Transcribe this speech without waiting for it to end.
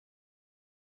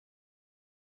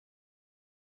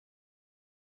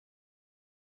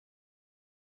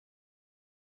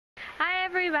Hi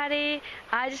everybody,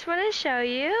 I just want to show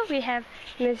you, we have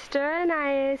Mr.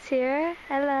 Anais here,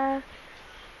 hello,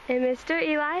 and Mr.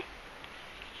 Eli,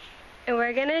 and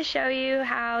we're going to show you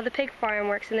how the pig farm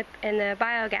works in the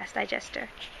biogas digester.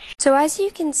 So as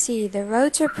you can see, the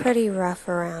roads are pretty rough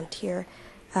around here.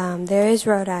 There is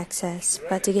road access,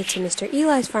 but to get to Mr.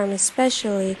 Eli's farm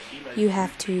especially, you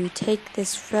have to take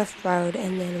this rough road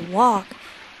and then walk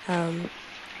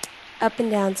up and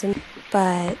down some,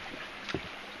 but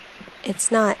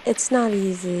it's not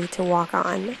easy to walk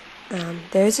on.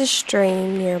 There's a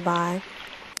stream nearby.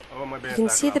 You can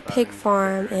see the pig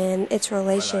farm and its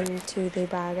relation to the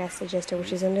biogas digester,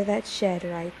 which is under that shed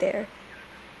right there.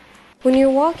 When you're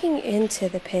walking into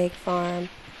the pig farm,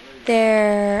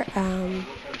 there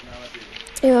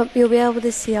you'll be able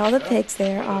to see all the pigs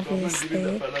there,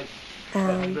 obviously.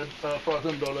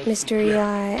 Mr.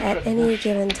 Eli at any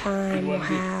given time will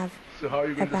have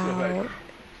about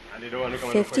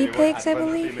 50 pigs, I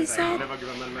believe he said,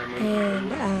 and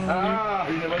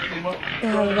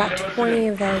you'll have about 20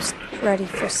 of those ready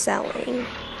for selling.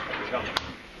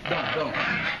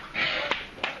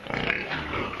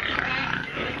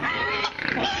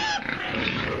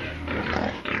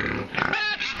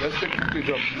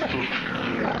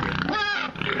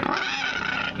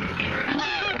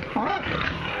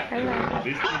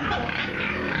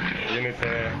 You need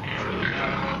to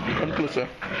come closer.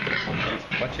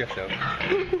 Watch yourself.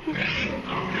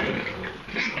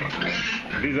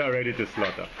 These are ready to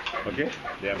slaughter. Okay?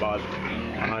 They're about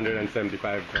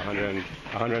 175 to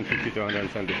 150 to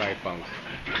 175 pounds.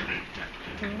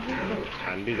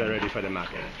 And these are ready for the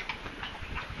market.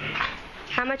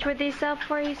 How much would these sell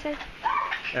for, you said?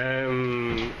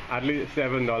 At least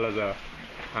 $7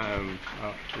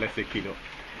 let's say kilo.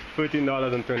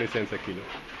 $13.20 a kilo.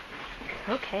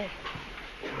 Okay.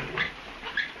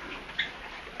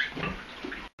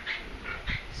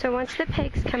 So once the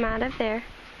pigs come out of there,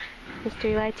 Mr.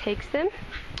 Eli takes them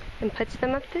and puts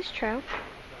them up this trail,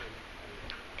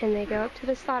 and they go up to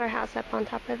the slaughterhouse up on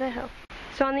top of the hill.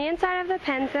 So on the inside of the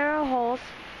pens there are holes,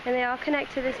 and they all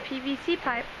connect to this PVC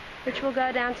pipe, which will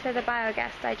go down to the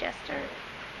biogas digester.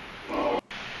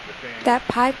 That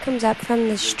pipe comes up from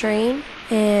the stream,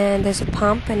 and there's a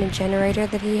pump and a generator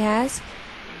that he has,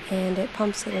 and it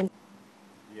pumps it in.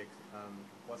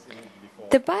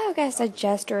 The biogas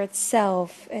digester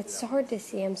itself, it's hard to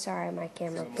see. I'm sorry, my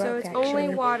camera broke. So it's actually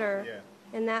only water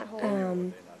in that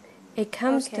hole. It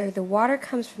comes through. The water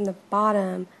comes from the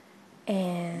bottom,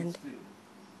 and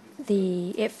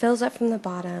it fills up from the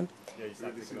bottom.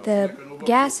 The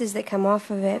gases that come off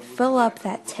of it fill up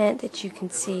that tent that you can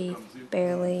see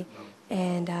barely,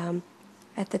 and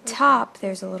at the top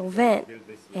there's a little vent,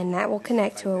 and that will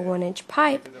connect to a 1-inch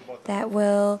pipe that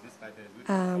will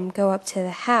go up to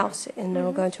the house, and it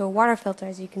will go into a water filter,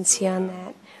 as you can see on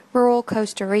that rural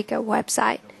Costa Rica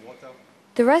website.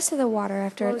 The rest of the water,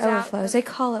 after it overflows, they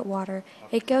call it water,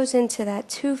 it goes into that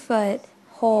 2-foot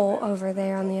hole over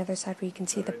there on the other side where you can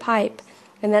see the pipe,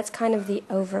 and that's kind of the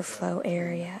overflow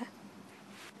area.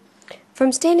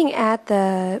 From standing at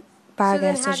the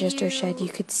biogas digester shed, you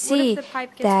could see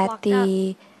that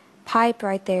the pipe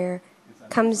right there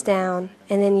comes down,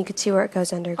 and then you could see where it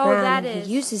goes underground. He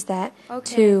uses that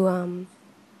to,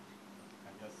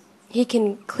 he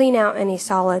can clean out any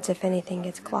solids if anything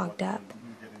gets clogged up.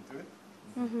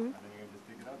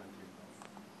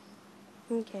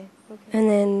 Okay. And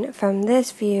then from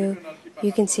this view,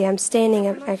 you can see I'm standing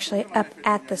up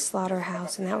at the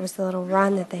slaughterhouse, and that was the little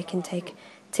run that they can take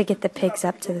to get the pigs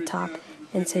up to the top.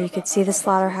 And so you could see the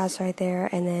slaughterhouse right there,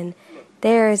 and then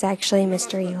there is actually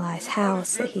Mr. Eli's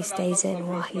house that he stays in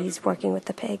while he's working with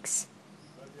the pigs.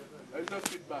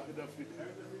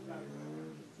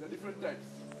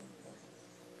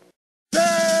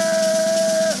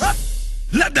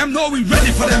 Let them know we ready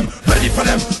for them, ready for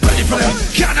them, ready for them.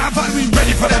 Carnival, we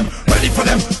ready for them, ready for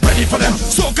them, ready for them.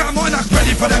 Soca Monarch,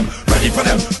 ready for them, ready for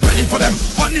them, ready for them.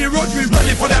 On the road, we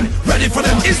ready for them, ready for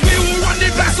them. It's